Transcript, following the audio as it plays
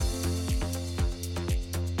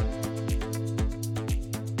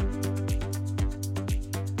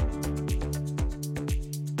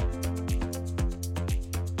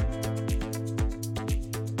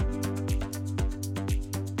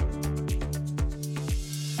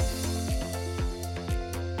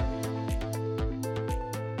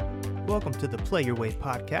welcome to the Play Your Way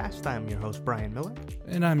podcast. I'm your host, Brian Miller.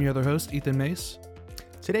 And I'm your other host, Ethan Mace.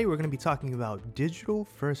 Today we're going to be talking about digital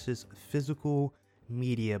versus physical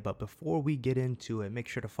media. But before we get into it, make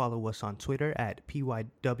sure to follow us on Twitter at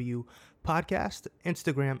PYW Podcast,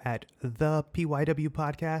 Instagram at The PYW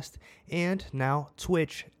Podcast, and now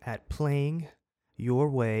Twitch at Playing Your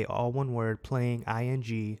Way, all one word, playing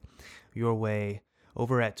ING Your Way.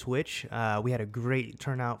 Over at Twitch, we had a great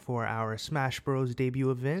turnout for our Smash Bros. Debut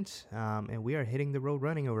event, and we are hitting the road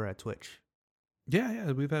running over at Twitch.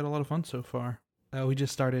 Yeah, we've had a lot of fun so far. We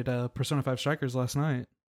just started Persona 5 Strikers last night.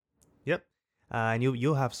 Yep, and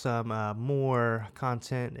you'll have some more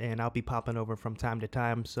content, and I'll be popping over from time to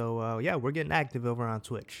time. So yeah, we're getting active over on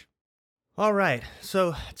Twitch. All right,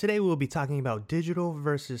 so today we'll be talking about digital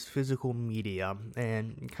versus physical media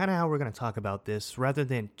and kind of how we're going to talk about this rather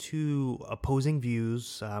than two opposing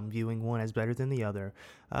views, viewing one as better than the other.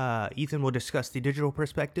 Ethan will discuss the digital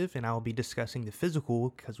perspective and I will be discussing the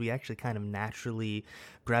physical because we actually kind of naturally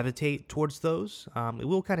gravitate towards those.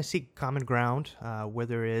 We'll kind of seek common ground where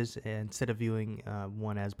there is, instead of viewing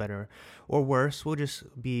one as better or worse. We'll just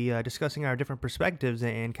be discussing our different perspectives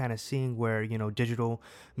and kind of seeing where, digital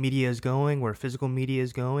media is going, where physical media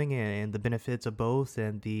is going, and the benefits of both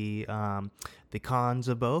and the cons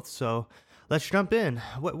of both. So let's jump in.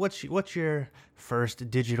 What's your first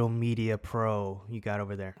digital media pro you got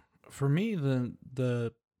over there? For me,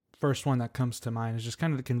 the first one that comes to mind is just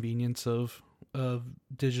kind of the convenience of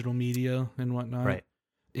digital media and whatnot. Right.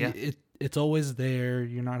 Yeah. It's always there.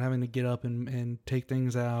 You're not having to get up and take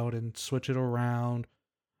things out and switch it around.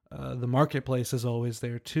 The marketplace is always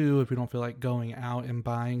there too. If you don't feel like going out and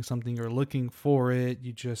buying something or looking for it,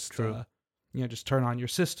 you just just turn on your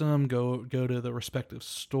system, go to the respective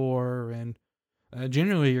store, and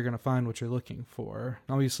generally you're going to find what you're looking for.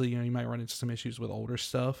 Obviously, you might run into some issues with older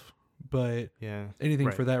stuff, but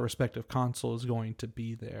anything for that respective console is going to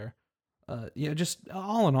be there. Just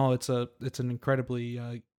all in all, it's an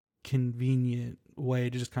incredibly convenient way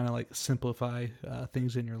to just kind of like simplify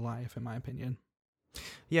things in your life, in my opinion.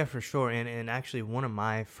 Yeah, for sure. And actually one of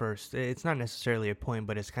my first, it's not necessarily a point,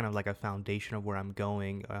 but it's kind of like a foundation of where I'm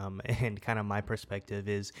going. And kind of my perspective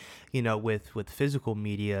is, with physical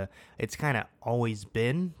media, it's kind of always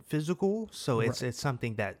been physical. So it's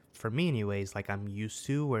something that for me anyways, like I'm used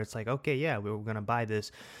to, where it's like, okay, yeah, we're going to buy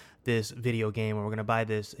this video game, or we're going to buy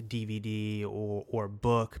this DVD or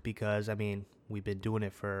book, because we've been doing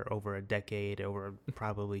it for over a decade, over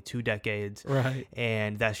probably 2 decades. Right.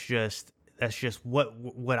 And that's just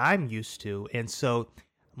what I'm used to. And so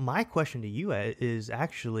my question to you is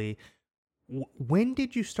actually, when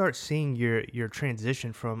did you start seeing your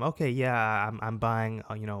transition from, okay, yeah, I'm buying,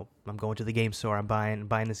 I'm going to the game store, I'm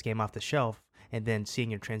buying this game off the shelf, and then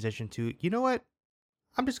seeing your transition to, you know what,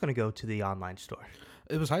 I'm just going to go to the online store?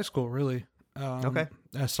 It was high school, really. Okay.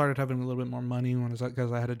 I started having a little bit more money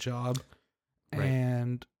because I had a job. Right.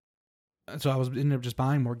 And so I ended up just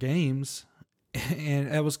buying more games.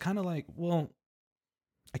 And I was kind of like, well,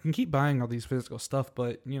 I can keep buying all these physical stuff,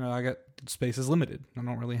 but I got space is limited. I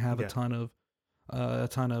don't really have a ton of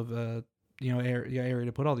area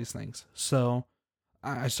to put all these things. So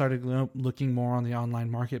I started looking more on the online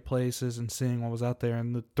marketplaces and seeing what was out there.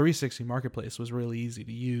 And the 360 marketplace was really easy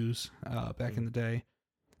to use back in the day.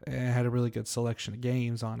 It had a really good selection of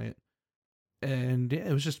games on it. And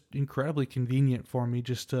it was just incredibly convenient for me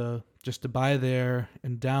just to buy there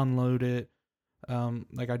and download it. I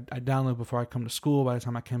downloaded before I come to school. By the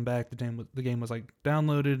time I came back, the game was like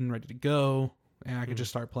downloaded and ready to go, and I could just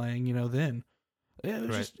start playing. Then it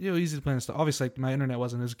was just easy to plan stuff. Obviously, like, my internet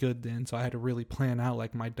wasn't as good then, so I had to really plan out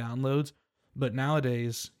like my downloads. But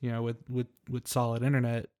nowadays, with solid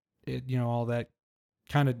internet, all that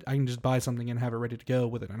kind of, I can just buy something and have it ready to go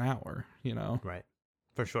within an hour. Right.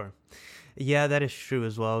 For sure. Yeah, that is true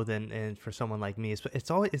as well. And for someone like me,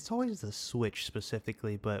 it's always the Switch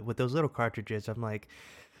specifically, but with those little cartridges, I'm like,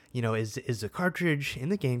 is the cartridge in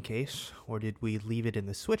the game case, or did we leave it in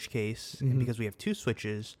the Switch case? Mm-hmm. And because we have 2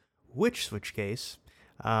 Switches, which Switch case?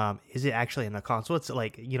 Is it actually in the console? It's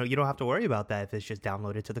like, you don't have to worry about that if it's just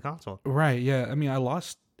downloaded to the console. Right. Yeah. I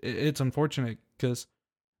lost. It's unfortunate because,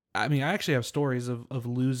 I actually have stories of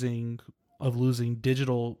losing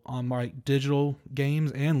digital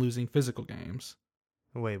games and losing physical games.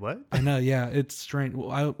 Wait, what? I know, yeah, it's strange.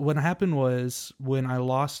 What happened was when I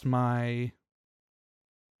lost my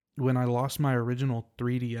original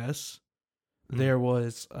 3DS, there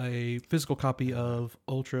was a physical copy of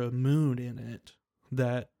Ultra Moon in it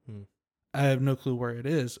that I have no clue where it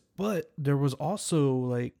is. But there was also,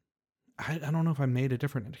 like, I don't know if I made a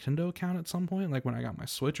different Nintendo account at some point, like when I got my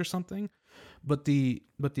Switch or something, but the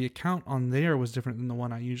account on there was different than the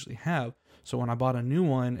one I usually have. So when I bought a new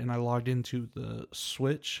one and I logged into uh,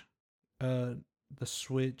 the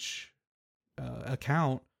Switch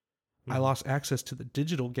account, I Mhm. lost access to the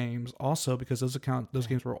digital games also because those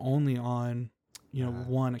games were only on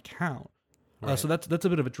one account. So Right. that's a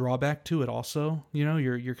bit of a drawback to it. Also,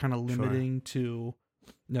 you're kind of Sure. limiting to,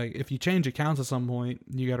 like, if you change accounts at some point,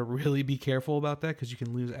 you got to really be careful about that because you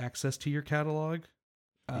can lose access to your catalog.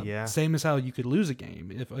 Yeah. Same as how you could lose a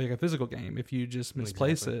game, if like a physical game, if you just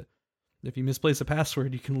misplace Exactly. it. If you misplace a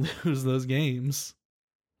password, you can lose those games.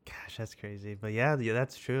 Gosh, that's crazy. But yeah, yeah,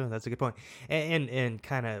 that's true. That's a good point. And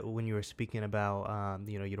kind of when you were speaking about,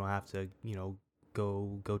 you don't have to,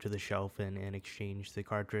 go to the shelf and exchange the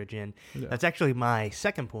cartridge. And Yeah, that's actually my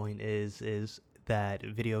second point is that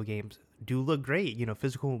video games do look great.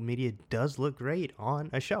 Physical media does look great on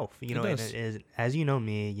a shelf. it And it does. is, as you know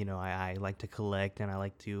me, I like to collect and I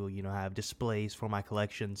like to, have displays for my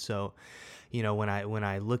collection. So, when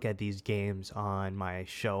I look at these games on my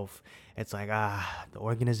shelf, it's like, the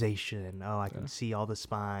organization. Oh, I Yeah. can see all the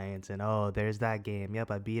spines, and oh, there's that game.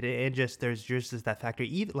 Yep, I beat it. And just there's just that factor.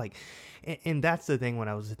 Even like, and that's the thing when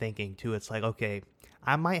I was thinking too. It's like, okay,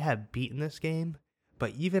 I might have beaten this game,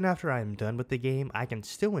 but even after I'm done with the game, I can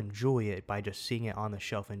still enjoy it by just seeing it on the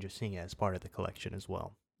shelf and just seeing it as part of the collection as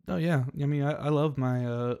well. Oh yeah, I mean, I love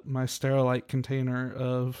my my Sterilite container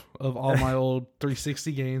of all my old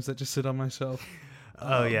 360 games that just sit on my shelf.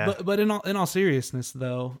 Oh yeah, But in all seriousness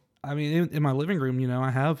though, I mean, in my living room, I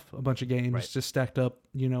have a bunch of games right. just stacked up,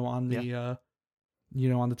 on Yeah,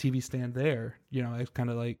 the TV stand there. It's kind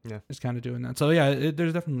of like yeah, it's kind of doing that. So yeah,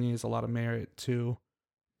 there's definitely is a lot of merit to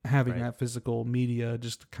having right. that physical media,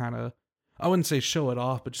 just to kind of, I wouldn't say show it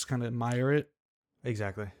off, but just kind of admire it.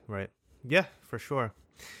 Exactly. Right. Yeah, for sure.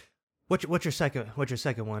 What's your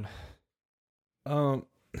second one? Um,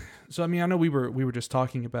 so I mean, I know we were just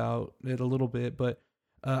talking about it a little bit, but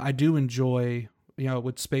I do enjoy,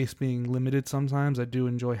 with space being limited sometimes, I do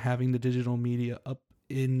enjoy having the digital media up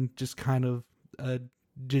in just kind of a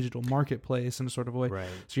digital marketplace in a sort of way. Right.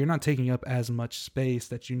 So you're not taking up as much space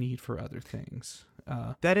that you need for other things.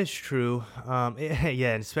 That is true. Yeah,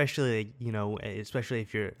 and especially especially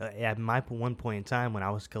if you're at my one point in time when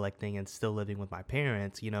I was collecting and still living with my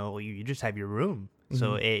parents, you just have your room,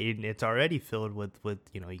 so Mhm. it's already filled with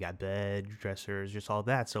you got bed, dressers, just all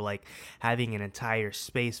that. So like having an entire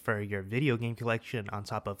space for your video game collection on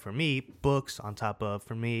top of, for me, books on top of,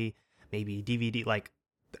 for me, maybe DVD, like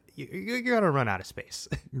you're gonna run out of space.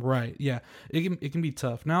 Right. Yeah. It can be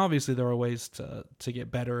tough. Now, obviously, there are ways to get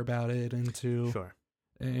better about it and to Sure.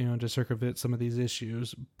 to circumvent some of these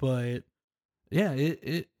issues, but yeah,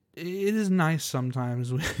 it is nice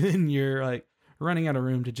sometimes when you're like running out of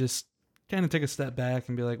room to just kind of take a step back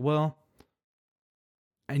and be like, well,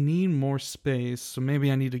 I need more space, so maybe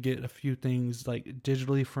I need to get a few things like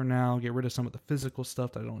digitally for now, get rid of some of the physical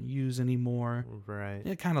stuff that I don't use anymore. Right.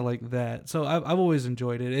 Yeah, kind of like that. So I've always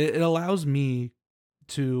enjoyed it. It allows me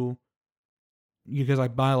to, because I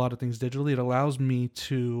buy a lot of things digitally, it allows me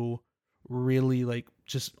to really like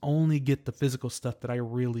just only get the physical stuff that I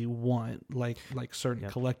really want, like certain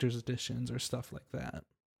Yep. collector's editions or stuff like that.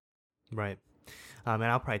 Right. And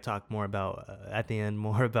I'll probably talk more about at the end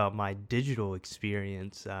more about my digital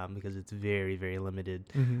experience, because it's very very limited,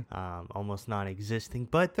 Mm-hmm. almost non-existing.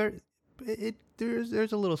 But there's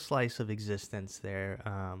a little slice of existence there,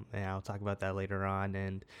 and I'll talk about that later on.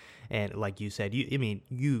 And like you said,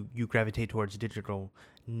 you gravitate towards digital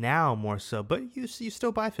now more so, but you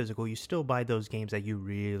still buy physical. You still buy those games that you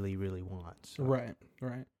really really want. So Right,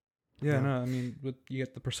 right. Yeah, yeah, no, I mean, you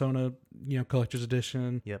get the Persona, collector's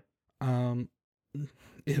edition. yep, Um,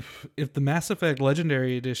 if the Mass Effect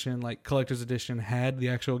Legendary Edition, like collector's edition, had the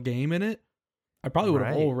actual game in it, I probably would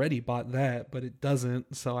have right, already bought that, but it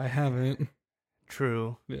doesn't, so I haven't.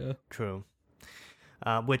 true, Yeah. true.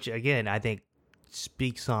 Which again, I think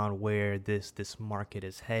speaks on where this market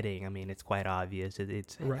is heading. I mean, it's quite obvious. I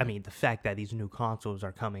Right. mean, the fact that these new consoles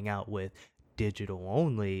are coming out with digital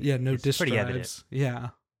only Yeah, no is disk pretty evident. drives. Yeah.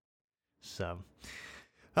 So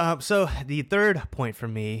the third point for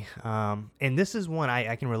me, and this is one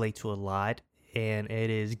I can relate to a lot, and it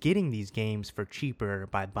is getting these games for cheaper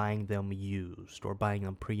by buying them used or buying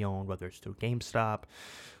them pre-owned, whether it's through GameStop,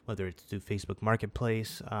 whether it's through Facebook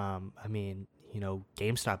Marketplace. I mean,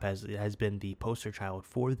 GameStop has been the poster child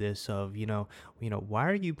for this of, why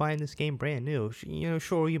are you buying this game brand new?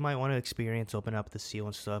 Sure, you might want to experience, open up the seal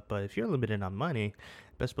and stuff, but if you're limited on money,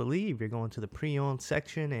 best believe you're going to the pre-owned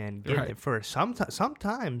section and getting it for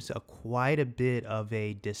sometimes quite a bit of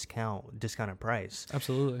a discounted price.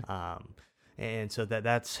 Absolutely. And so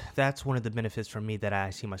that's one of the benefits for me that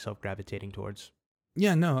I see myself gravitating towards.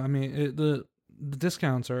 Yeah, no, I mean the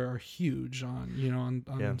discounts are huge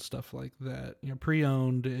on stuff like that.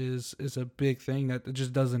 Pre-owned is a big thing that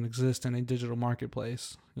just doesn't exist in a digital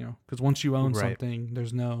marketplace. Because once you own something,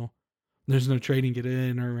 there's no trading it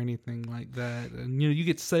in or anything like that. And you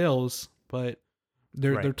get sales, but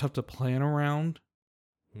they're tough to plan around.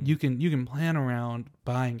 You can plan around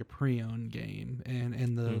buying a pre-owned game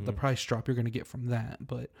and the price drop you're going to get from that,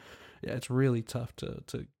 but yeah, it's really tough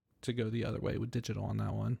to go the other way with digital on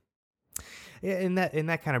that one. Yeah, and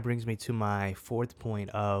that kind of brings me to my fourth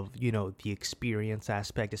point of, the experience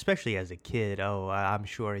aspect, especially as a kid. Oh, I'm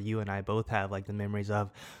sure you and I both have like the memories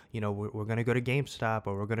of, we're going to go to GameStop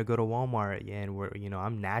or we're going to go to Walmart, and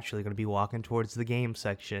I'm naturally going to be walking towards the game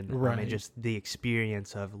section. Right. And just the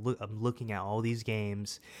experience of I'm looking at all these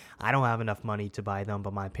games. I don't have enough money to buy them,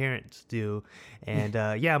 but my parents do. And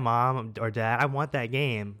yeah, mom or dad, I want that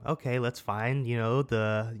game. Okay, let's find,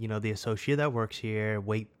 the associate that works here,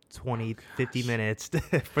 wait 20, 50 minutes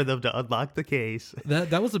for them to unlock the case.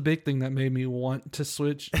 That was a big thing that made me want to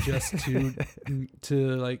switch just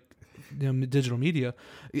to like digital media.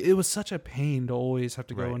 It was such a pain to always have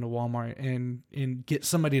to go into Walmart and get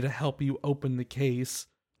somebody to help you open the case.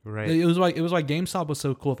 Right. It was like GameStop was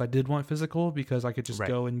so cool if I did want physical, because I could just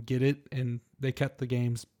go and get it, and they kept the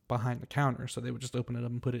games behind the counter, so they would just open it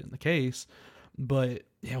up and put it in the case. But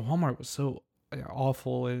yeah, Walmart was so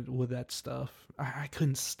awful with that stuff. I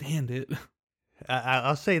couldn't stand it.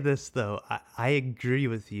 I'll say this though, I agree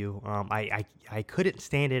with you. I couldn't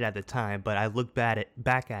stand it at the time, but I look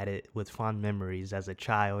back at it with fond memories as a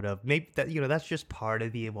child of maybe that that's just part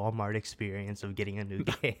of the Walmart experience of getting a new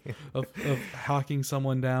game, of hacking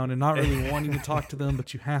someone down and not really wanting to talk to them,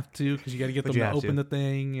 but you have to because you got to get them to open the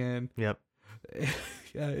thing. And yep,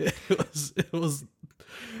 yeah, it was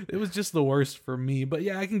just the worst for me. But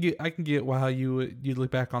yeah, I can get how you look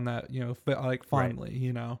back on that, like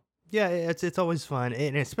fondly, Yeah, it's always fun,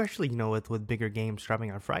 and especially with bigger games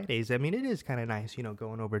dropping on Fridays. I mean, it is kind of nice,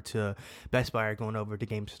 going over to Best Buy or going over to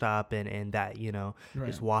GameStop, and that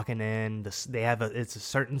just walking in. They have it's a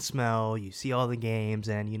certain smell. You see all the games,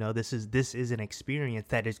 and this is an experience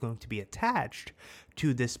that is going to be attached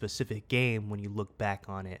to this specific game when you look back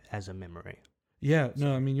on it as a memory. Yeah,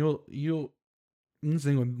 no, I mean you'll. This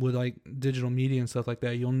thing with like digital media and stuff like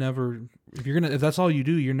that, you'll never, if that's all you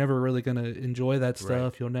do, you're never really gonna enjoy that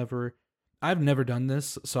stuff. You'll never. I've never done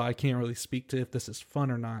this, so I can't really speak to if this is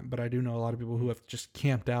fun or not. But I do know a lot of people who have just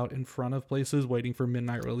camped out in front of places waiting for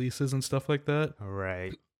midnight releases and stuff like that.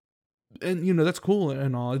 Right. And that's cool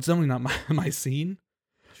and all. It's definitely not my scene.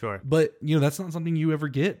 Sure. But that's not something you ever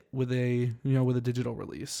get with a digital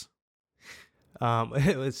release.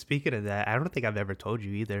 Speaking of that, I don't think I've ever told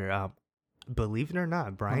you either. Believe it or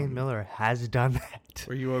not, Brian Miller has done that.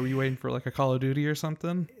 Were you waiting for like a Call of Duty or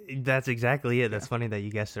something? That's exactly it. That's funny that you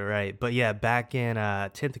guessed it right. But yeah, back in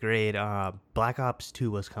 10th grade, Black Ops 2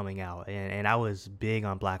 was coming out, and I was big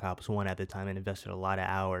on Black Ops 1 at the time and invested a lot of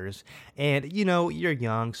hours. And you're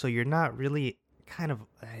young, so you're not really kind of,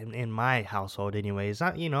 in my household anyways,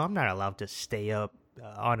 I'm not allowed to stay up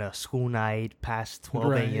on a school night past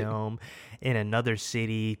 12 a.m. in another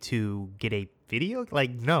city to get a video.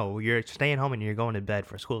 Like, no, you're staying home and you're going to bed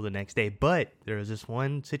for school the next day. But there was this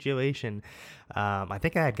one situation. I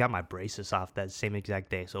think I had got my braces off that same exact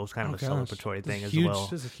day, so it was kind of a celebratory thing as well.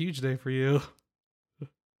 This is a huge day for you.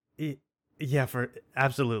 Yeah,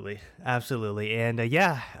 absolutely, and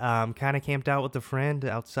kind of camped out with a friend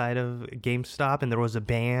outside of GameStop, and there was a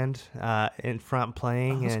band in front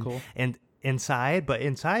playing, that's cool. and inside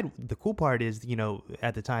the cool part is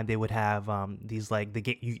at the time they would have these like the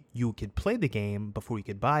game you could play the game before you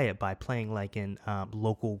could buy it by playing like in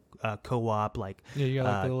local co-op, like you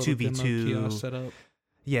got like the 2v2 set up.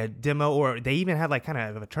 Yeah, demo, or they even had like kind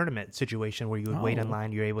of a tournament situation where you would wait in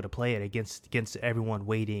line. You're able to play it against everyone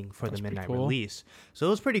waiting for the midnight release. So it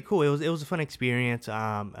was pretty cool. It was a fun experience.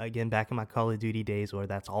 Again, back in my Call of Duty days, where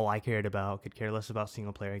that's all I cared about. Could care less about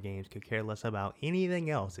single player games. Could care less about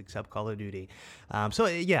anything else except Call of Duty. So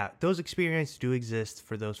yeah, those experiences do exist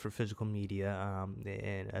for physical media,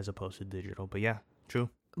 and as opposed to digital. But yeah, true.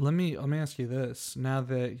 Let me ask you this: now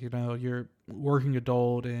that you're working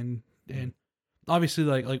adult and obviously,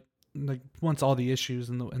 like once all the issues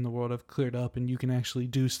in the world have cleared up and you can actually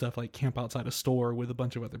do stuff like camp outside a store with a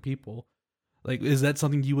bunch of other people, Like, is that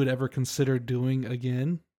something you would ever consider doing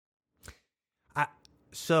again? I,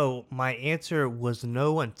 so my answer was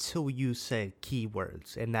no until you said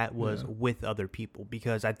keywords, and that was Yeah. with other people,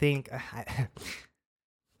 because I think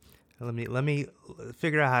let me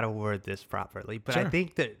figure out how to word this properly. But Sure. I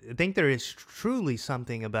think there is truly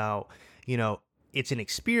something about, you know, it's an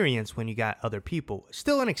experience when you got other people.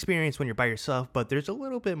 Still an experience when you're by yourself, but there's a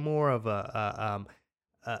little bit more of a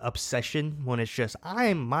obsession when it's just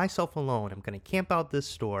I'm myself alone. I'm gonna camp out this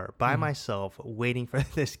store by Mhm. myself, waiting for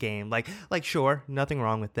this game. Like sure, nothing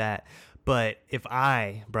wrong with that. But if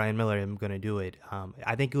I, Brian Miller, am gonna do it,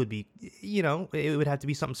 I think it would be, you know, it would have to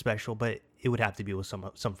be something special, but it would have to be with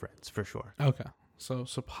some friends for sure. Okay. So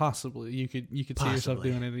possibly you could see yourself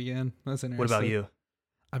Possibly. doing it again. That's What about interesting. you?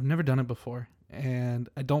 I've never done it before, and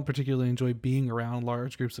I don't particularly enjoy being around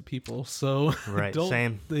large groups of people. So Right,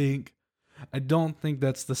 same. I don't think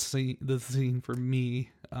that's the scene for me.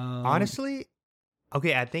 Honestly,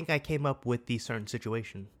 okay, I think I came up with the certain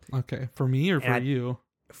situation. Okay, for me or And for you?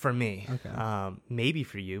 for me, Okay. maybe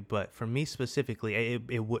for you, but for me specifically,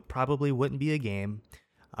 it would probably wouldn't be a game,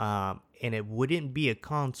 and it wouldn't be a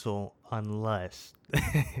console unless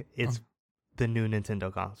Oh, it's the new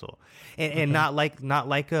Nintendo console, and okay. not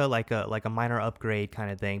like a minor upgrade kind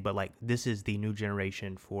of thing, but like this is the new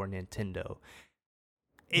generation for Nintendo.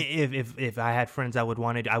 If I had friends I would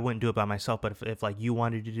want to, I wouldn't do it by myself, but if like you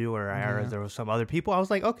wanted to do, or Yeah. there was some other people, I was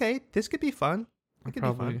like, okay, this could be fun. I It could be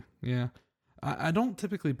fun. probably, yeah. I don't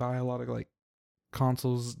typically buy a lot of like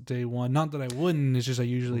consoles day one. Not that I wouldn't. It's just I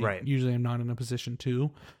usually Right. usually am not in a position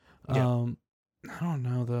to. Yeah. Um, I don't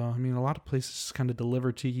know though. I mean, a lot of places kind of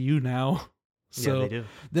deliver to you now, Yeah, they so do.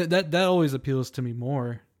 that always appeals to me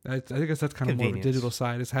more. I guess that's kind of more of a digital Convenience.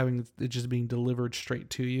 side, is having it just being delivered straight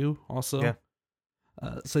to you. Also, Yeah.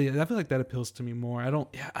 so yeah, I feel like that appeals to me more. I don't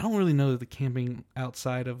really know that the camping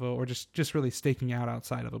outside of or just really staking out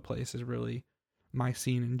outside of a place is really my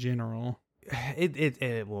scene in general.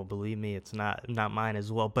 It well, believe me, it's not mine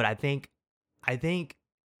as well. But I think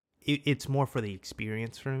it's more for the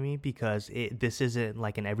experience for me, because this isn't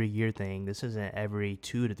like an every year thing. This isn't every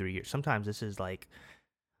 2 to 3 years. Sometimes this is like,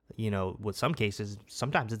 you know, with some cases,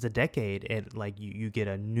 sometimes it's a decade, and like you get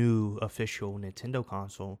a new official Nintendo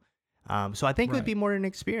console. So I think it would Right. be more an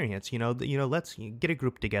experience, let's get a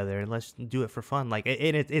group together and let's do it for fun. Like,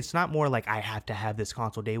 it's not more like I have to have this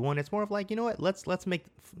console day one. It's more of like, you know what, let's make,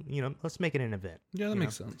 let's make it an event, Yeah, that you know?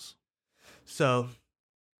 makes sense. So,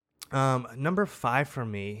 number 5 for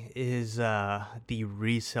me is, the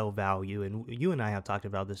resale value. And you and I have talked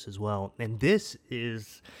about this as well. And this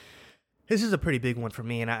is a pretty big one for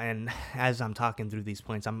me, and as I'm talking through these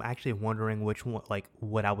points, I'm actually wondering which one, like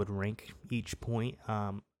what I would rank each point.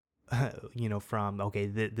 From okay,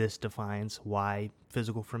 this defines why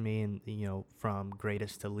physical for me, and from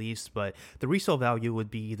greatest to least. But the resale value would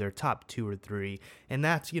be either top 2 or 3, and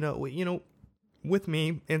that's with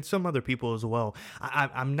me and some other people as well.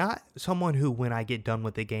 I'm not someone who, when I get done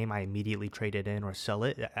with the game, I immediately trade it in or sell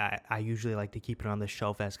it. I usually like to keep it on the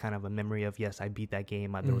shelf as kind of a memory of, yes, I beat that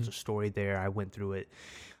game. There was Mhm. a story there. I went through it.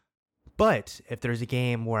 But if there's a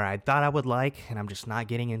game where I thought I would like, and I'm just not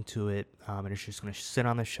getting into it, and it's just going to sit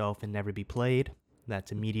on the shelf and never be played,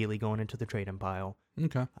 that's immediately going into the trade-in pile.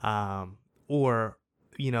 Okay. Or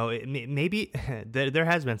maybe there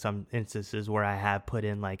has been some instances where I have put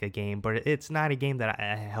in like a game, but it's not a game that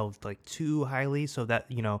I held like too highly. So that,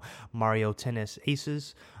 Mario Tennis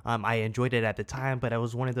Aces, I enjoyed it at the time, but it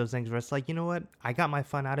was one of those things where it's like, you know what, I got my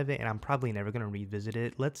fun out of it, and I'm probably never gonna revisit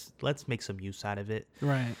it. Let's make some use out of it,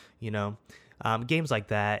 Right. you know. Games like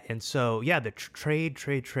that. And so yeah, the trade,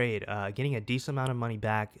 getting a decent amount of money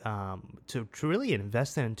back, to really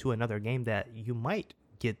invest into another game that you might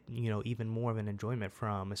get, even more of an enjoyment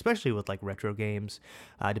from, especially with like retro games.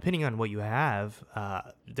 Depending on what you have,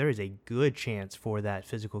 there is a good chance for that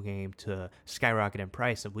physical game to skyrocket in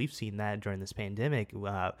price, and we've seen that during this pandemic,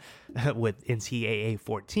 with NCAA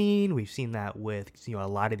 14. We've seen that with a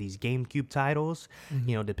lot of these GameCube titles.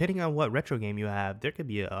 Mhm. Depending on what retro game you have, there could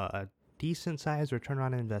be a decent sized return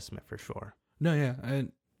on investment for sure. No, yeah,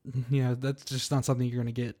 and yeah, that's just not something you're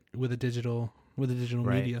gonna get with a digital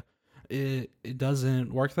Right. media. It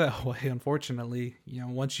doesn't work that way, unfortunately.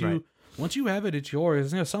 Right. Once you have it, it's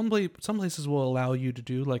yours. Some places will allow you to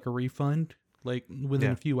do like a refund, like within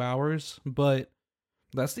Yeah. a few hours, but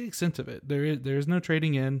that's the extent of it. There is no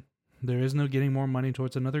trading in. There is no getting more money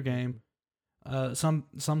towards another game. Some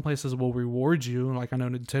places will reward you, like I know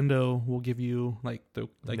Nintendo will give you like the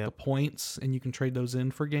Yep. points, and you can trade those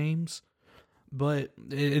in for games. But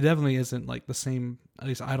it definitely isn't like the same. At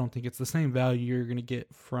least I don't think it's the same value you're gonna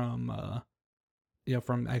get from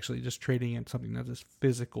from actually just trading in something that is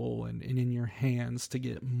physical and in your hands to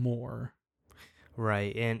get more.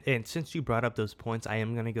 Right, and since you brought up those points, I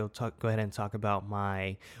am gonna go ahead and talk about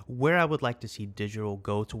where I would like to see digital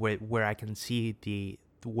go to where I can see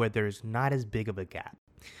where there's not as big of a gap.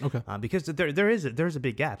 Okay. Because there's a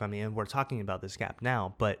big gap. I mean, we're talking about this gap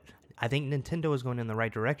now, but I think Nintendo is going in the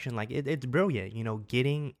right direction. Like it's brilliant,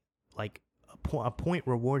 getting like a point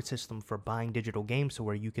reward system for buying digital games, to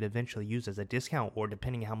where you could eventually use as a discount, or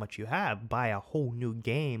depending on how much you have, buy a whole new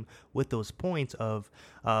game with those points of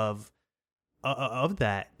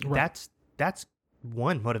that. Right. That's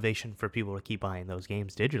one motivation for people to keep buying those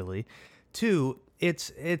games digitally. Two,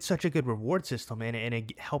 it's such a good reward system, and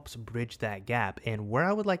it helps bridge that gap. And where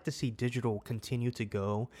I would like to see digital continue to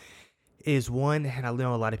go is one, and I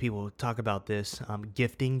know a lot of people talk about this,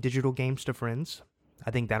 gifting digital games to friends. I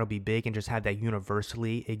think that'll be big, and just have that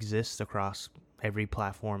universally exist across every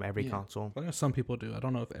platform, every console. I know some people do. I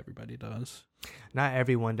don't know if everybody does. Not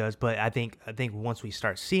everyone does, but I think once we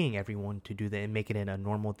start seeing everyone to do that and making it a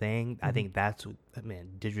normal thing, I think that's, man,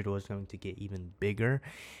 digital is going to get even bigger.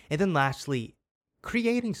 And then lastly,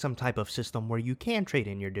 creating some type of system where you can trade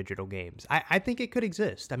in your digital games. I think it could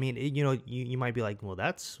exist. I mean, you might be like, well,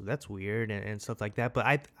 that's weird and stuff like that.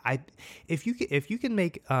 But if you can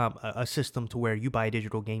make a system to where you buy a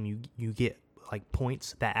digital game, you get like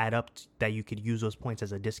points that add up, that you could use those points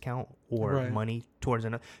as a discount or money towards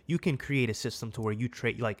another. You can create a system to where you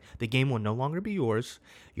trade, like the game will no longer be yours.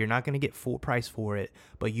 You're not going to get full price for it,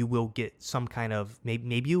 but you will get some kind of,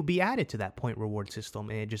 maybe you'll be added to that point reward system,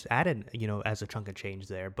 and just added, as a chunk of change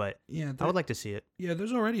there. But yeah, I would like to see it. Yeah,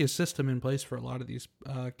 there's already a system in place for a lot of these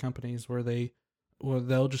companies where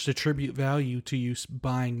they'll just attribute value to you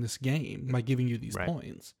buying this game by giving you these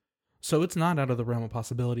points. So it's not out of the realm of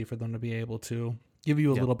possibility for them to be able to give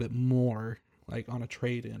you a little bit more, like on a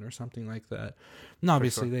trade-in or something like that. And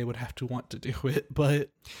obviously, they would have to want to do it, but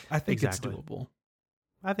I think it's doable.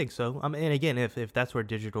 I think so. And again, if that's where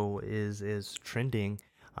digital is trending,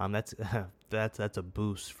 that's a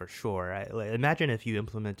boost for sure. Imagine if you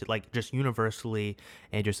implemented, like, just universally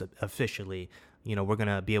and just officially, we're going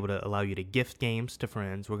to be able to allow you to gift games to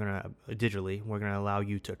friends. We're going to allow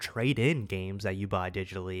you to trade in games that you buy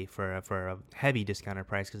digitally for a heavy discounted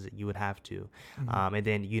price, because you would have to. And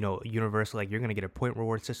then, universal, like, you're going to get a point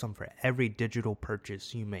reward system for every digital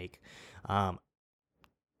purchase you make.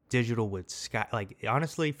 Digital would like,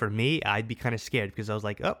 honestly, for me, I'd be kind of scared, because I was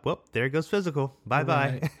like, oh, well, there goes physical.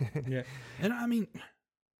 Bye-bye. Right. Yeah. And I mean,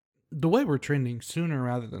 the way we're trending, sooner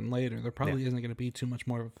rather than later, there probably isn't going to be too much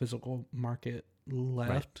more of a physical market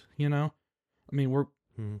left, I mean,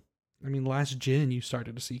 last gen you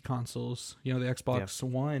started to see consoles. The Xbox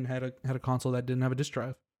One had a console that didn't have a disc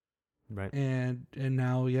drive. Right. And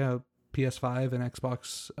now, PS5 and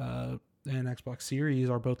Xbox Series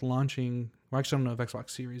are both launching. Well, actually, I don't know if Xbox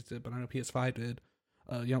Series did, but I know PS5 did.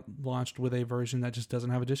 Launched with a version that just doesn't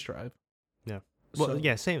have a disc drive. Yeah. Well,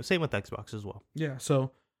 same with Xbox as well. Yeah.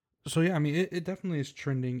 So yeah, I mean, it definitely is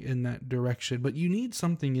trending in that direction, but you need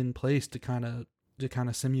something in place to kind of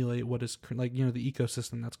simulate what is the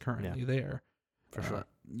ecosystem that's currently there. For sure.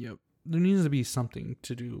 There needs to be something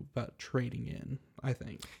to do about trading in, I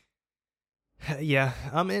think. Yeah.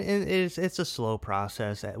 It's a slow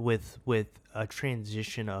process with a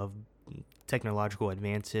transition of technological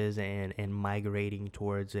advances and migrating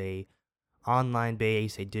towards a online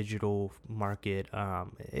base, a digital market.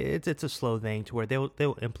 It's a slow thing to where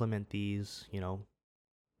they'll implement these,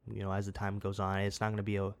 as the time goes on. It's not going to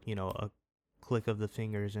be a click of the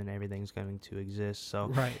fingers and everything's going to exist.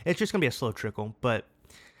 So it's just going to be a slow trickle. But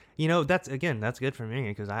that's good for me,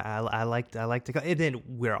 because I like to go. And then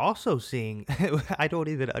we're also seeing, I don't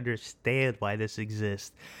even understand why this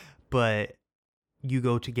exists, but you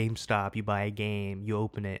go to GameStop, you buy a game, you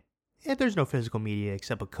open it, and there's no physical media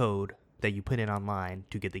except a code that you put in online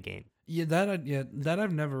to get the game. That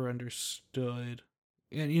I've never understood.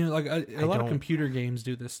 And a lot of computer games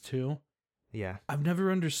do this too. Yeah. I've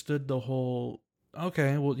never understood the whole,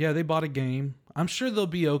 okay, well, yeah, they bought a game. I'm sure they'll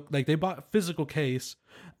be like, they bought a physical case.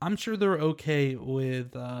 I'm sure they're okay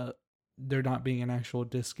with there not being an actual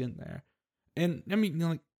disc in there. And I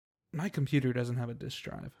mean, my computer doesn't have a disc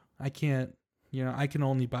drive. I can't, I can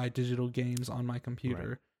only buy digital games on my computer.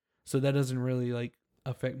 Right. So that doesn't really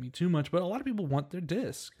affect me too much, but a lot of people want their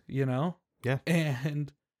disc, Yeah.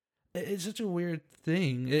 And it's such a weird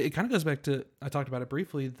thing. It kind of goes back to, I talked about it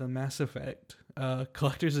briefly, the Mass Effect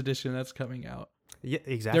collector's edition that's coming out. Yeah,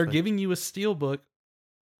 exactly. They're giving you a steelbook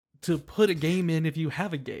to put a game in if you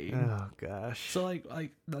have a game. Oh gosh. So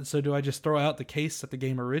so do I just throw out the case that the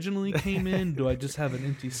game originally came in? Do I just have an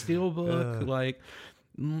empty steelbook?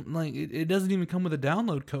 Like it doesn't even come with a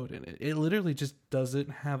download code in it. It literally just doesn't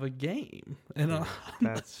have a game, and Yeah,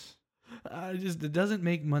 that's it doesn't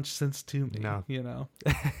make much sense to me. no, You know.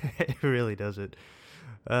 it really doesn't.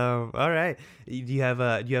 All right. Do you have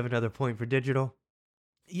another point for digital?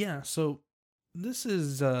 Yeah. So this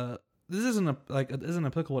isn't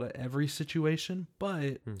applicable to every situation,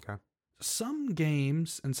 but Okay. some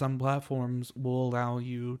games and some platforms will allow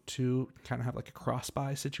you to kind of have like a cross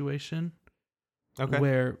buy situation. Okay.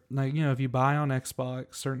 Where, like, if you buy on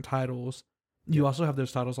Xbox certain titles, you also have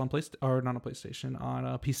those titles on or not on PlayStation, on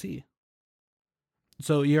a PC.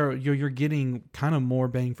 So you're getting kind of more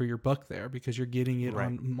bang for your buck there, because you're getting it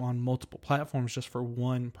Right. on multiple platforms just for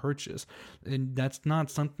one purchase. And that's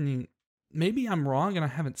not something, maybe I'm wrong and I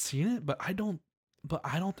haven't seen it, but I don't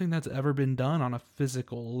think that's ever been done on a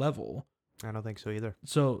physical level. I don't think so either.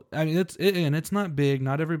 So I mean, it's not big.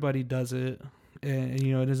 Not everybody does it, and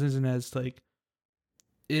it isn't as like,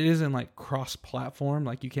 it isn't like cross-platform.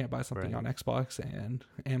 Like, you can't buy something Right. on Xbox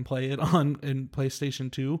and play it on in PlayStation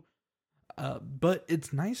 2. But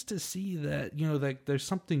it's nice to see that, like, there's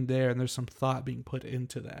something there and there's some thought being put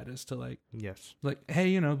into that, as to Yes. hey,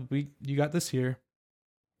 you got this here.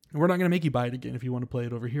 We're not gonna make you buy it again if you want to play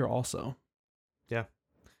it over here also.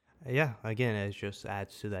 Yeah, again, it just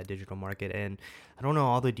adds to that digital market, and I don't know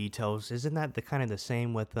all the details. Isn't that the kind of the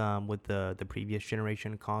same with the previous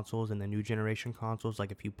generation consoles and the new generation consoles?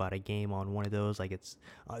 Like, if you bought a game on one of those, like, it's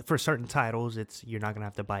for certain titles, you're not gonna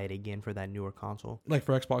have to buy it again for that newer console. Like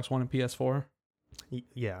for Xbox One and PS4.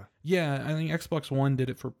 Yeah. Yeah, I think Xbox One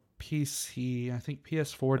did it for PC. I think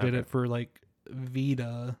PS4 did Okay. it for like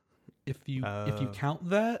Vita, if you Oh. count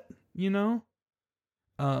that,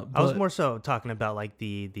 I was but more so talking about like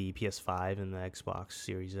the PS5 and the Xbox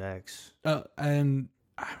Series X. and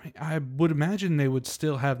I would imagine they would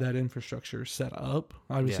still have that infrastructure set up.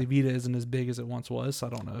 Obviously, Vita isn't as big as it once was, so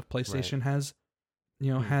I don't know if PlayStation has,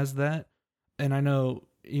 has that. And I know,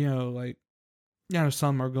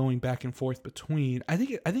 some are going back and forth between. I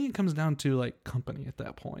think it comes down to like company at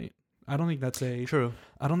that point. I don't think that's a True.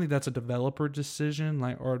 I don't think that's a developer decision,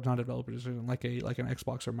 or not a developer decision, like an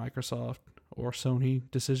Xbox or Microsoft or Sony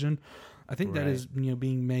decision. I think that Right. is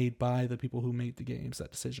being made by the people who made the games,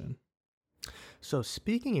 that decision. So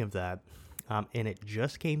speaking of that, and it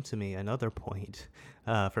just came to me another point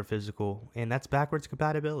for physical, and that's backwards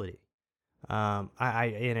compatibility. And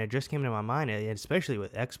it just came to my mind, and especially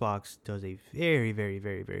with Xbox does a very, very,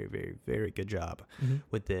 very, very, very, very good job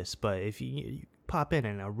with this. But if you pop in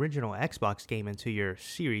an original Xbox game into your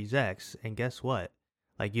Series X, and guess what?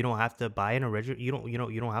 Like, you don't have to buy an original. You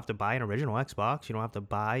don't have to buy an original Xbox. You don't have to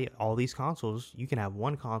buy all these consoles. You can have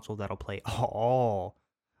one console that'll play all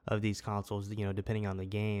of these consoles. Depending on the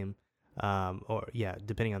game,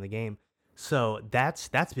 depending on the game. So that's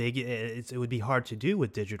big. It would be hard to do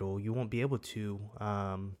with digital. You won't be able to.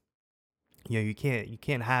 You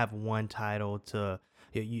can't have one title to.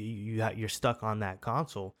 You're stuck on that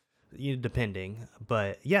console. Depending,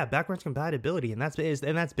 but yeah, backwards compatibility, and that's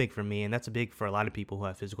big for me, and that's big for a lot of people who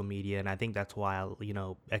have physical media, and I think that's why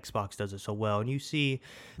Xbox does it so well. And you see,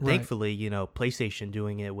 thankfully, PlayStation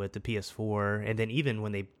doing it with the PS4, and then even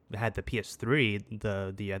when they had the PS3,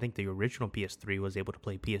 the I think the original PS3 was able to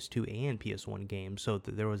play PS2 and PS1 games, so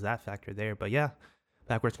there was that factor there. But yeah,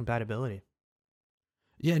 backwards compatibility.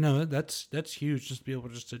 Yeah, no, that's huge. Just be able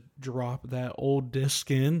to drop that old disc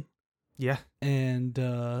in. Yeah, and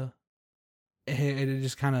it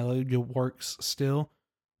just kind of works still.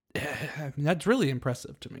 That's really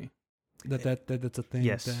impressive to me. That's a thing.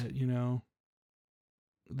 Yes. that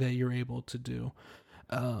that you're able to do.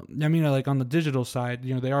 I mean, like on the digital side,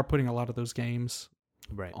 they are putting a lot of those games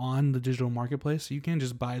right on the digital marketplace. So you can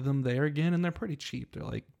just buy them there again, and they're pretty cheap. They're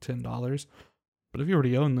like $10. But if you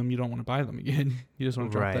already own them, you don't want to buy them again. You just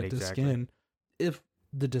want to drop that disc in, if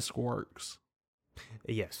the disc works.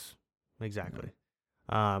 Yes, exactly.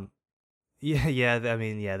 Yeah. I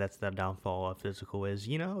mean, yeah, that's the downfall of physical is,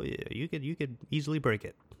 you could easily break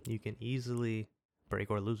it. You can easily break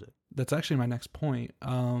or lose it. That's actually my next point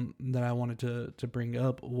that I wanted to bring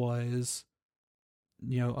up was,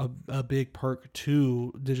 a big perk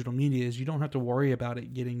to digital media is you don't have to worry about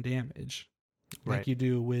it getting damaged like you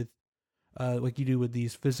do with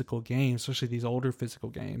these physical games, especially these older physical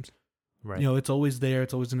games. Right. It's always there.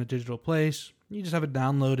 It's always in a digital place. You just have it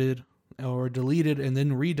downloaded or deleted and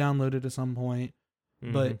then re-downloaded at some point.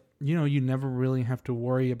 Mm-hmm. But, you never really have to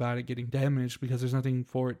worry about it getting damaged because there's nothing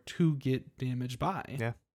for it to get damaged by.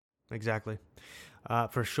 Yeah, exactly.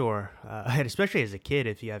 For sure. And especially as a kid,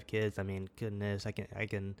 if you have kids, I mean, goodness,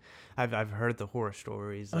 I've heard the horror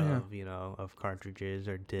stories of cartridges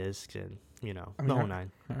or discs, and you know, I mean, the whole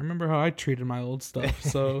nine. I remember how I treated my old stuff.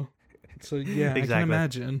 So yeah, I can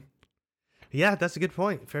imagine. Yeah, that's a good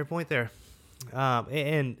point. Fair point there.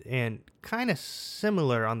 And kind of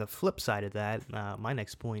similar on the flip side of that, my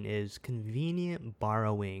next point is convenient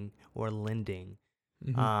borrowing or lending.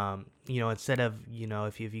 Mm-hmm. You know, instead of, you know,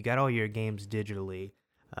 if you got all your games digitally,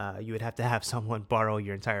 you would have to have someone borrow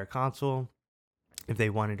your entire console if they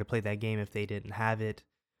wanted to play that game, if they didn't have it,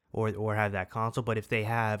 or have that console. But if they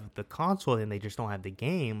have the console and they just don't have the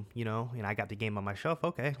game, you know, and I got the game on my shelf,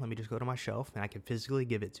 okay, let me just go to my shelf and I can physically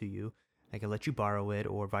give it to you. I can let you borrow it,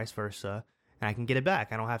 or vice versa, and I can get it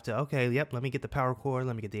back. I don't have to, okay, yep, let me get the power cord,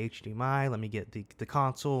 let me get the HDMI, let me get the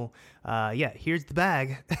console. Yeah, here's the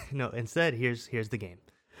bag. No, instead, here's the game.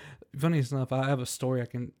 Funny enough, I have a story.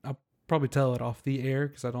 I'll probably tell it off the air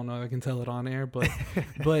because I don't know if I can tell it on air, but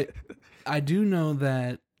I do know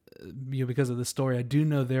that, you know, because of the story, I do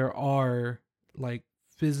know there are like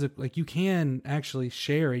physical, like you can actually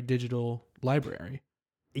share a digital library.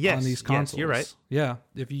 Yes, on these consoles. Yes, you're right. Yeah,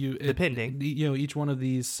 Depending, you know, each one of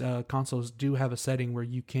these consoles do have a setting where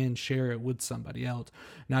you can share it with somebody else.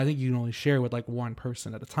 Now, I think you can only share with like one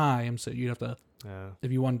person at a time, so you'd have to,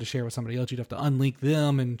 if you wanted to share with somebody else, you'd have to unlink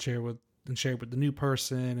them and share with the new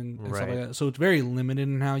person and stuff like that. So it's very limited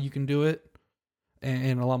in how you can do it,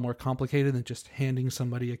 and a lot more complicated than just handing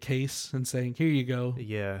somebody a case and saying, "Here you go.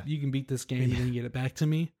 Yeah, you can beat this game and then get it back to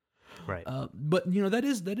me." Right. But you know, that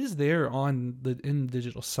is there in the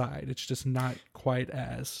digital side. It's just not quite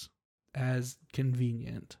as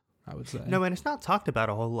convenient, I would say. No, and it's not talked about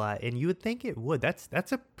a whole lot, and you would think it would.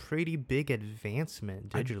 That's a pretty big advancement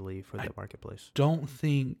digitally for the marketplace. I don't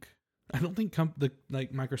think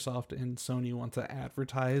like Microsoft and Sony want to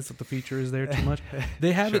advertise that the feature is there too much.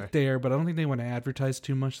 They have it there, but I don't think they want to advertise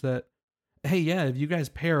too much that, hey, yeah, if you guys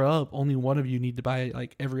pair up, only one of you need to buy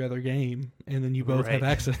like every other game, and then you both have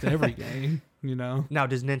access to every game, you know? Now,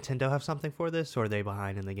 does Nintendo have something for this, or are they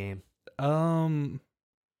behind in the game? I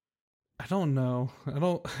don't know. I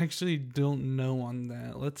don't know on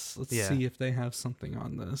that. Let's see if they have something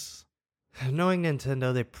on this. Knowing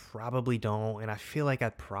Nintendo, they probably don't, and I feel like I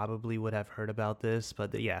probably would have heard about this,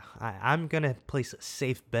 but yeah, I'm going to place a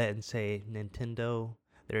safe bet and say Nintendo.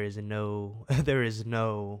 There is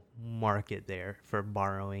no market there for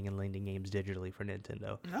borrowing and lending games digitally for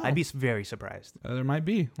Nintendo. No. I'd be very surprised. There might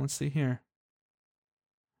be. Let's see here.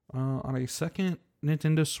 On a second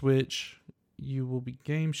Nintendo Switch, you will be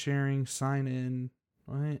game sharing, sign in.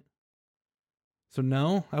 What? So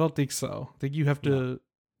no, I don't think so. I think you have to. No.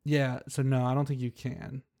 Yeah. So no, I don't think you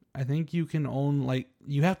can. I think you can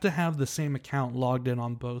you have to have the same account logged in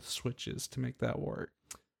on both Switches to make that work.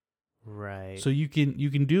 Right. So you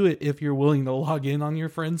can do it if you're willing to log in on your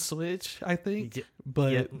friend's Switch, I think.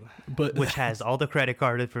 But which has all the credit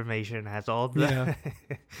card information, has all the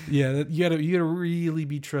yeah. You gotta really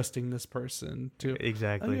be trusting this person to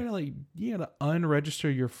exactly. You gotta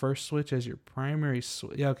unregister your first Switch as your primary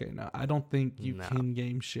Switch. Yeah, okay. No, I don't think you can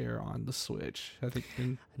game share on the Switch. I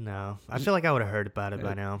think no. I feel like I would have heard about it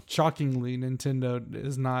by now. Shockingly, Nintendo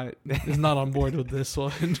is not on board with this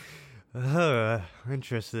one.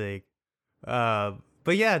 Interesting.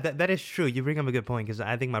 But yeah, that is true. You bring up a good point, because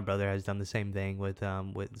I think my brother has done the same thing with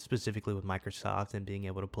specifically with Microsoft and being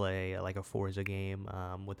able to play like a Forza game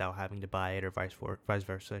without having to buy it, or vice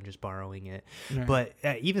versa, and just borrowing it. Right. But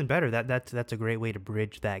even better, that's a great way to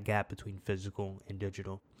bridge that gap between physical and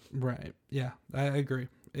digital. Right. Yeah, I agree.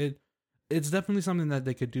 It's definitely something that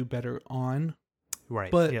they could do better on. Right.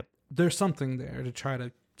 But there's something there to try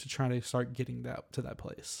to start getting that to that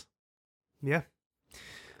place. Yeah.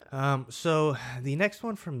 So the next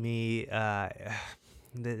one for me,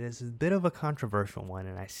 this is a bit of a controversial one,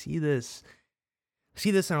 and I see this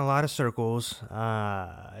in a lot of circles,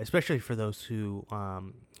 especially for those who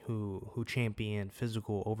champion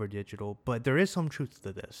physical over digital. But there is some truth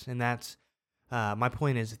to this, and that's my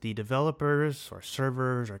point is the developers or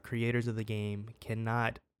servers or creators of the game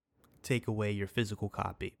cannot take away your physical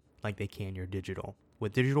copy like they can your digital.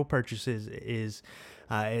 With digital purchases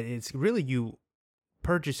it's really you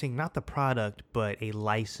purchasing not the product but a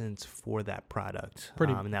license for that product.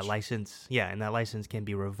 And that license can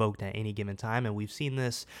be revoked at any given time, and we've seen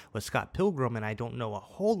this with Scott Pilgrim, and I don't know a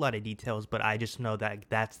whole lot of details, but I just know that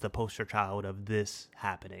that's the poster child of this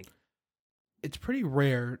happening. It's pretty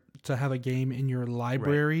rare to have a game in your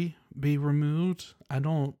library be removed. I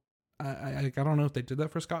don't know if they did that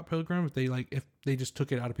for Scott Pilgrim, if they just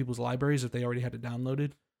took it out of people's libraries if they already had it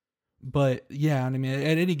downloaded. But yeah, I mean,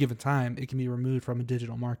 at any given time, it can be removed from a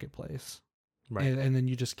digital marketplace, right? And then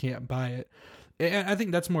you just can't buy it. And I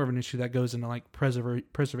think that's more of an issue that goes into like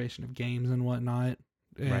preservation of games and whatnot.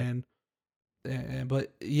 And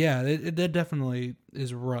But yeah, that definitely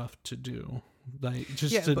is rough to do. Like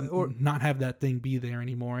just Yeah, to not have that thing be there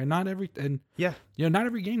anymore, and yeah, not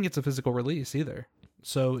every game gets a physical release either.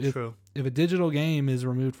 So true. if a digital game is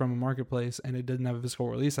removed from a marketplace and it doesn't have a physical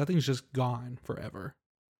release, I think it's just gone forever.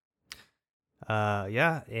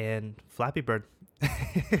 Yeah, and Flappy Bird.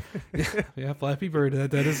 Yeah, Flappy Bird.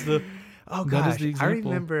 That is the Oh that is gosh, the I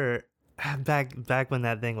example. remember back when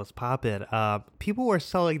that thing was popping. People were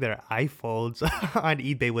selling their iPhones on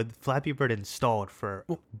eBay with Flappy Bird installed for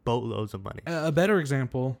boatloads of money. A better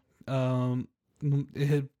example. How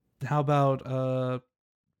about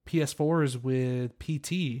PS4s with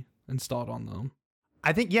PT installed on them?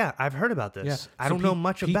 I think I've heard about Yeah, this. I so don't know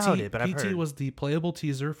much about it, but I've PT heard. was the playable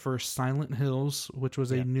teaser for Silent Hills, which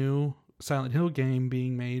was Yeah. a new Silent Hill game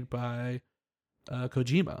being made by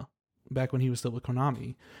Kojima back when he was still with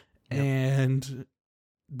Konami. Yep. And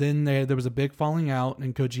then there was a big falling out,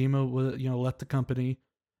 and Kojima left the company,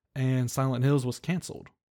 and Silent Hills was canceled.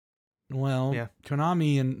 Well, Yeah.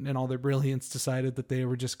 Konami and all their brilliance decided that they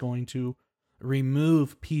were just going to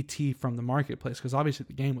remove PT from the marketplace because obviously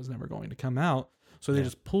the game was never going to come out. So they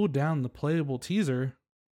just pulled down the playable teaser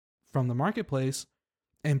from the marketplace,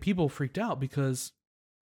 and people freaked out because,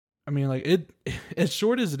 I mean, like it, as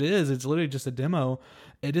short as it is, it's literally just a demo.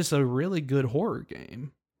 It is a really good horror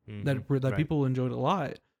game that Right. people enjoyed a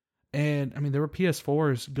lot. And I mean, there were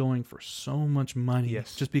PS4s going for so much money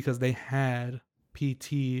just because they had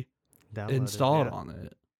PT Downloaded, installed yeah. on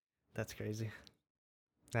it. That's crazy.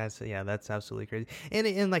 That's absolutely crazy.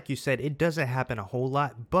 And like you said, it doesn't happen a whole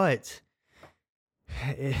lot, but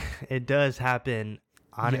it does happen.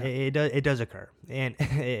 It does occur, and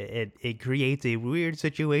it creates a weird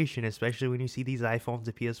situation, especially when you see these iPhones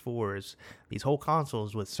and PS4s, these whole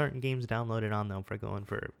consoles with certain games downloaded on them for going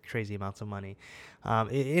for crazy amounts of money, and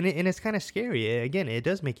it's kind of scary. Again, it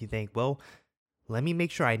does make you think, well, let me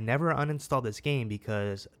make sure I never uninstall this game,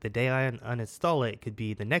 because the day I uninstall it could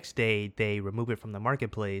be the next day they remove it from the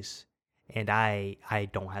marketplace, and I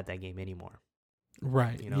don't have that game anymore.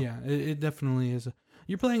 Right. You know? Yeah, it definitely is.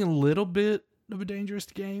 You're playing a little bit of a dangerous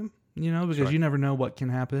game, because Sure. you never know what can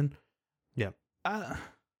happen. Yeah. I'm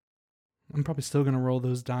probably still going to roll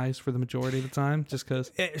those dice for the majority of the time just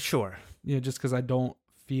because, Sure. just because I don't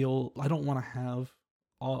want to have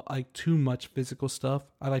too much physical stuff.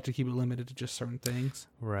 I like to keep it limited to just certain things.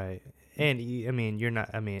 Right. And I mean, you're not,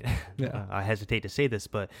 Yeah. I hesitate to say this,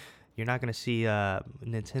 but you're not going to see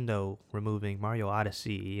Nintendo removing Mario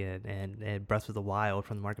Odyssey and Breath of the Wild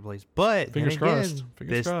from the marketplace. But Fingers then again, crossed.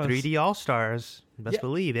 Fingers this crossed. 3D All Stars, best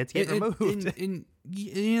believe it's getting removed. And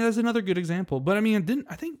that's another good example. But I mean,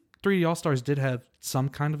 I think 3D All Stars did have some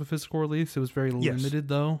kind of a physical release. It was very limited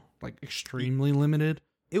though, like extremely limited.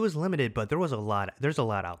 It was limited, but there's a lot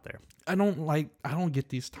out there. I don't get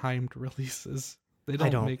these timed releases. They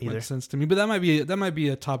don't make either. much sense to me. But that might be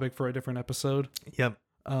a topic for a different episode. Yep.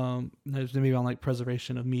 There's maybe on like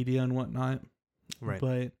preservation of media and whatnot. Right.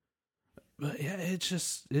 But yeah, it's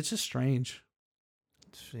just strange.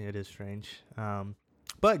 It is strange.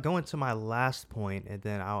 But going to my last point, and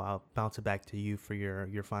then I'll bounce it back to you for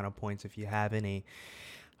your final points if you have any.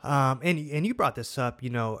 And you brought this up,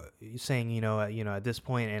 saying, at this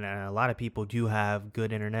point, and a lot of people do have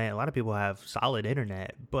good internet. A lot of people have solid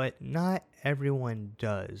internet, but not everyone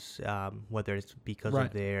does. Whether it's because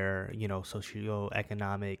of their,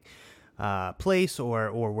 socioeconomic place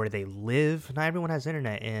or where they live. Not everyone has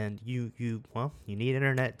internet, and you need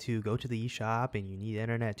internet to go to the eShop, and you need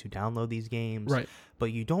internet to download these games. Right.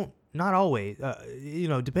 But you don't. Not always,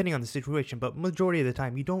 depending on the situation, but majority of the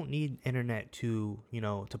time, you don't need internet to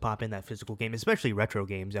pop in that physical game, especially retro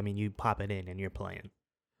games. I mean, you pop it in and you're playing.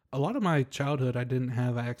 A lot of my childhood, I didn't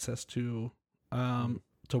have access to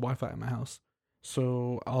Wi-Fi at my house,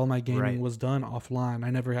 so all my gaming was done offline.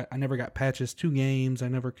 I never got patches to games. I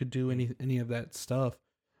never could do any of that stuff.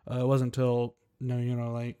 It wasn't until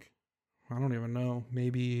like I don't even know,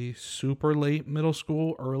 maybe super late middle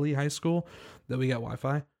school, early high school that we got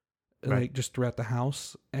Wi-Fi. Like just throughout the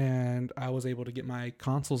house, and I was able to get my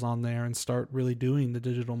consoles on there and start really doing the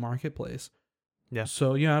digital marketplace. Yeah.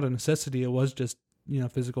 So out of necessity, it was just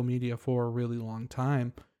physical media for a really long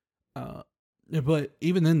time. But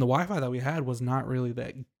even then, the Wi-Fi that we had was not really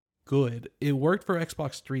that good. It worked for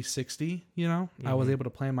Xbox 360. I was able to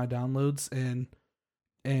plan my downloads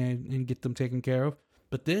and get them taken care of.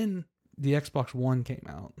 But then the Xbox One came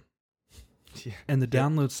out, and the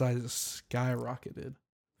download size skyrocketed.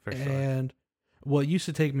 For sure. And what used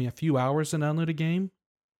to take me a few hours to download a game,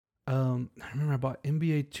 I remember I bought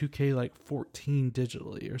NBA 2K like 14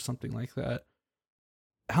 digitally or something like that.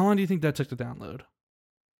 How long do you think that took to download?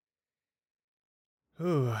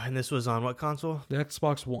 Ooh, and this was on what console? The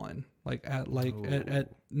Xbox One, like at Ooh.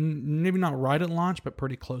 maybe not right at launch, but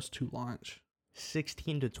pretty close to launch.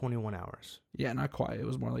 16 to 21 hours. Yeah, not quite. It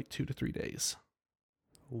was more like 2 to 3 days.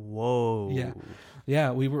 Whoa.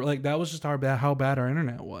 Yeah, we were like, that was just how bad our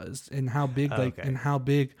internet was, and how big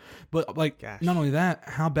but like, Gosh. not only that,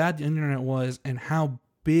 how bad the internet was, and how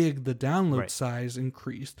big the download Right. size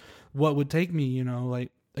increased. What would take me,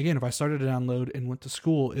 like, again, if I started to download and went to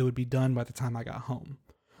school, it would be done by the time I got home.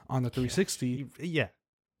 On the 360, Yeah.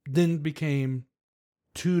 then became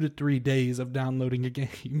 2 to 3 days of downloading a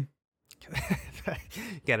game.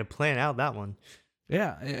 Got to plan out that one.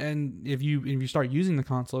 Yeah, and if you start using the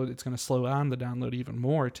console, it's going to slow down the download even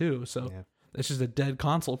more too. So Yeah. it's just a dead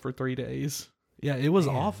console for 3 days. Yeah, it was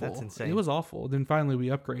Man, awful. that's insane. It was awful. Then finally we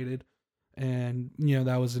upgraded, and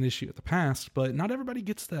that was an issue at the past. But not everybody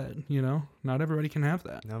gets that. Not everybody can have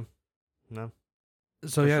that. No.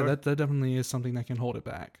 So For yeah, sure. that definitely is something that can hold it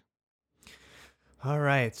back. All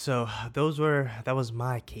right, so that was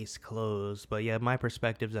my case closed. But yeah, my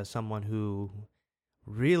perspectives as someone who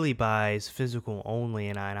really buys physical only,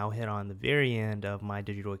 and I'll hit on the very end of my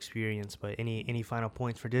digital experience. But any final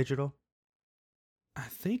points for digital? I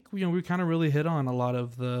think we kind of really hit on a lot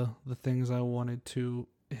of the things I wanted to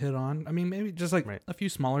hit on. I mean, maybe just like Right. a few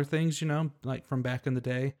smaller things, like from back in the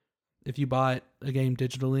day. If you bought a game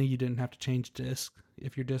digitally, you didn't have to change disc.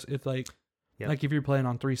 If Yep. like if you're playing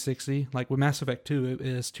on 360, like with Mass Effect 2, it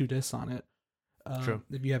is 2 discs on it. True.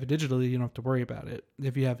 If you have it digitally, you don't have to worry about it.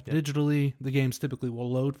 If you have it Yep. digitally, the games typically will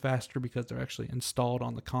load faster because they're actually installed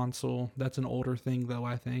on the console. That's an older thing, though.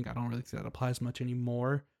 I think I don't really think that applies much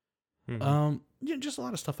anymore. Mhm. Just a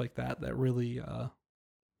lot of stuff like that really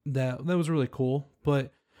that was really cool,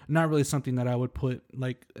 but not really something that I would put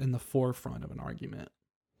like in the forefront of an argument.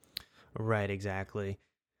 Right, exactly.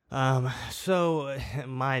 So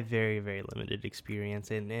my very, very limited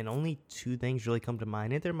experience, and only two things really come to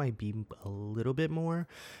mind, and there might be a little bit more,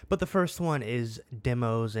 but the first one is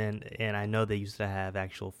demos, and I know they used to have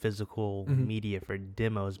actual physical Mhm. media for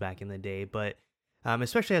demos back in the day, but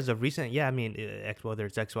especially as of recent, yeah, I mean, whether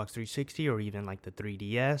it's Xbox 360 or even like the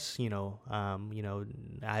 3DS,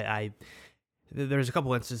 I there's a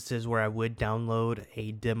couple instances where I would download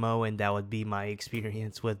a demo, and that would be my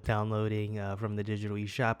experience with downloading from the digital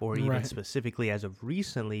eShop, or even Right. specifically as of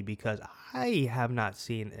recently, because I have not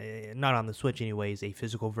seen, not on the Switch anyways, a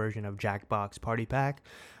physical version of Jackbox Party Pack,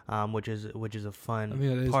 which is a I fun think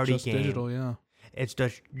it is party just game. digital, yeah. It's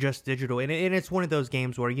just digital, and it's one of those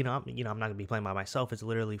games where I'm not gonna be playing by myself. It's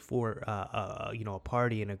literally for a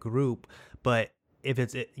party and a group. But if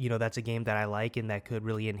that's a game that I like and that could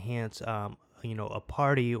really enhance a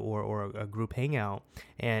party or a group hangout,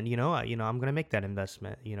 and I'm gonna make that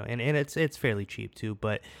investment. And it's fairly cheap too.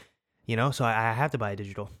 But so I have to buy a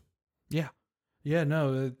digital. Yeah,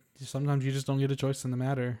 no, sometimes you just don't get a choice in the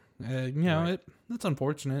matter. Right. It's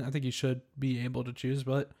unfortunate. I think you should be able to choose,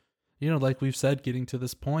 but like we've said, getting to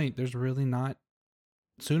this point, there's really not.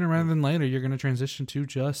 Sooner rather than later, you're going to transition to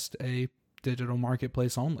just a digital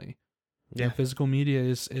marketplace only. Yeah. Physical media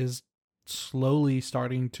is slowly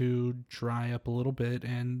starting to dry up a little bit,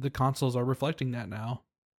 and the consoles are reflecting that now.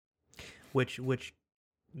 Which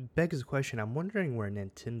begs the question. I'm wondering where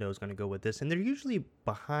Nintendo's going to go with this, and they're usually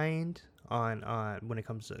behind on when it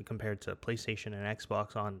comes to compared to PlayStation and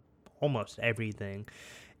Xbox on almost everything.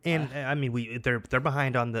 And I mean, they're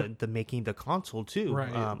behind on the making the console too,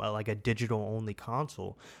 Right. Like a digital only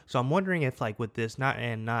console. So I'm wondering if like with this not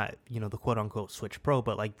the quote unquote Switch Pro,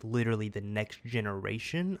 but like literally the next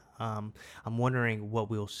generation. I'm wondering what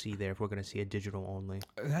we'll see there if we're going to see a digital only.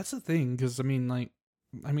 That's the thing, because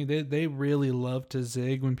they really love to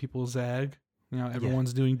zig when people zag.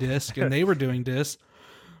 Everyone's doing disc, and they were doing disc,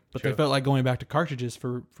 but True. they felt like going back to cartridges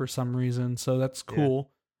for some reason. So that's cool.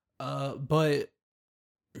 But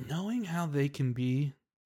knowing how they can be,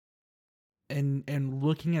 and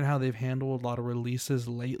looking at how they've handled a lot of releases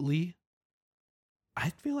lately,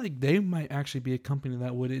 I feel like they might actually be a company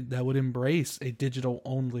that would embrace a digital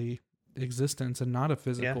only existence and not a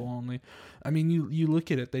physical only. I mean, you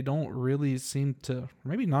look at it, they don't really seem to,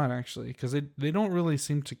 maybe not actually, because they don't really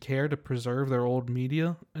seem to care to preserve their old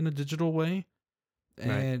media in a digital way.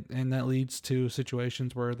 Right. And that leads to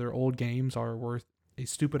situations where their old games are worth a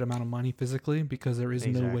stupid amount of money physically because there is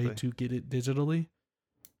no way Exactly. to get it digitally.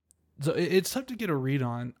 So it's tough to get a read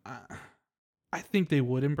on. I think they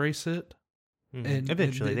would embrace it. Mhm. And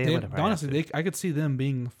Eventually, they would probably have to. honestly, I could see them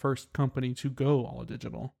being the first company to go all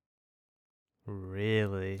digital.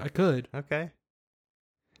 Really? I could. Okay.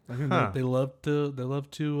 I think Huh. they love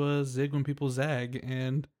to zig when people zag,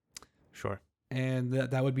 and Sure.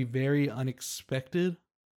 that would be very unexpected.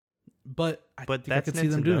 but I But think I that's could see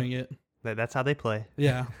them Nintendo. doing it. That's how they play.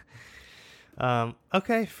 Yeah.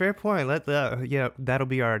 Okay, fair point. That'll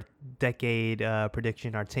be our decade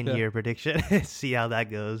prediction, our 10-year prediction. See how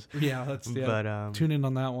that goes. Yeah, But tune in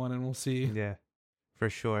on that one and we'll see. yeah, for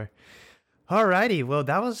sure. Alrighty, well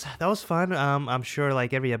that was fun. I'm sure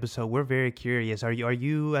like every episode, we're very curious. Are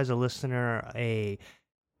you as a listener a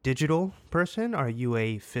digital person? Are you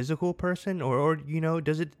a physical person, or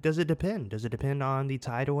does it depend? Does it depend on the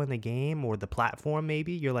title in the game or the platform?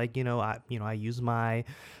 Maybe you're like, I use my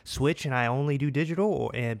Switch and I only do digital,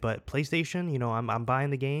 but PlayStation, I'm buying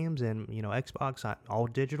the games, and Xbox all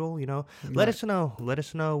digital. Let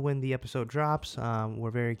us know when the episode drops. We're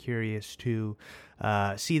very curious to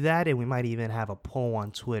see that, and we might even have a poll on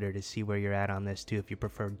Twitter to see where you're at on this too, if you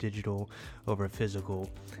prefer digital over physical.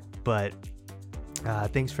 But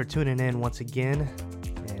thanks for tuning in once again,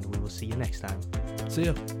 and we will see you next time. See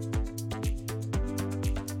ya.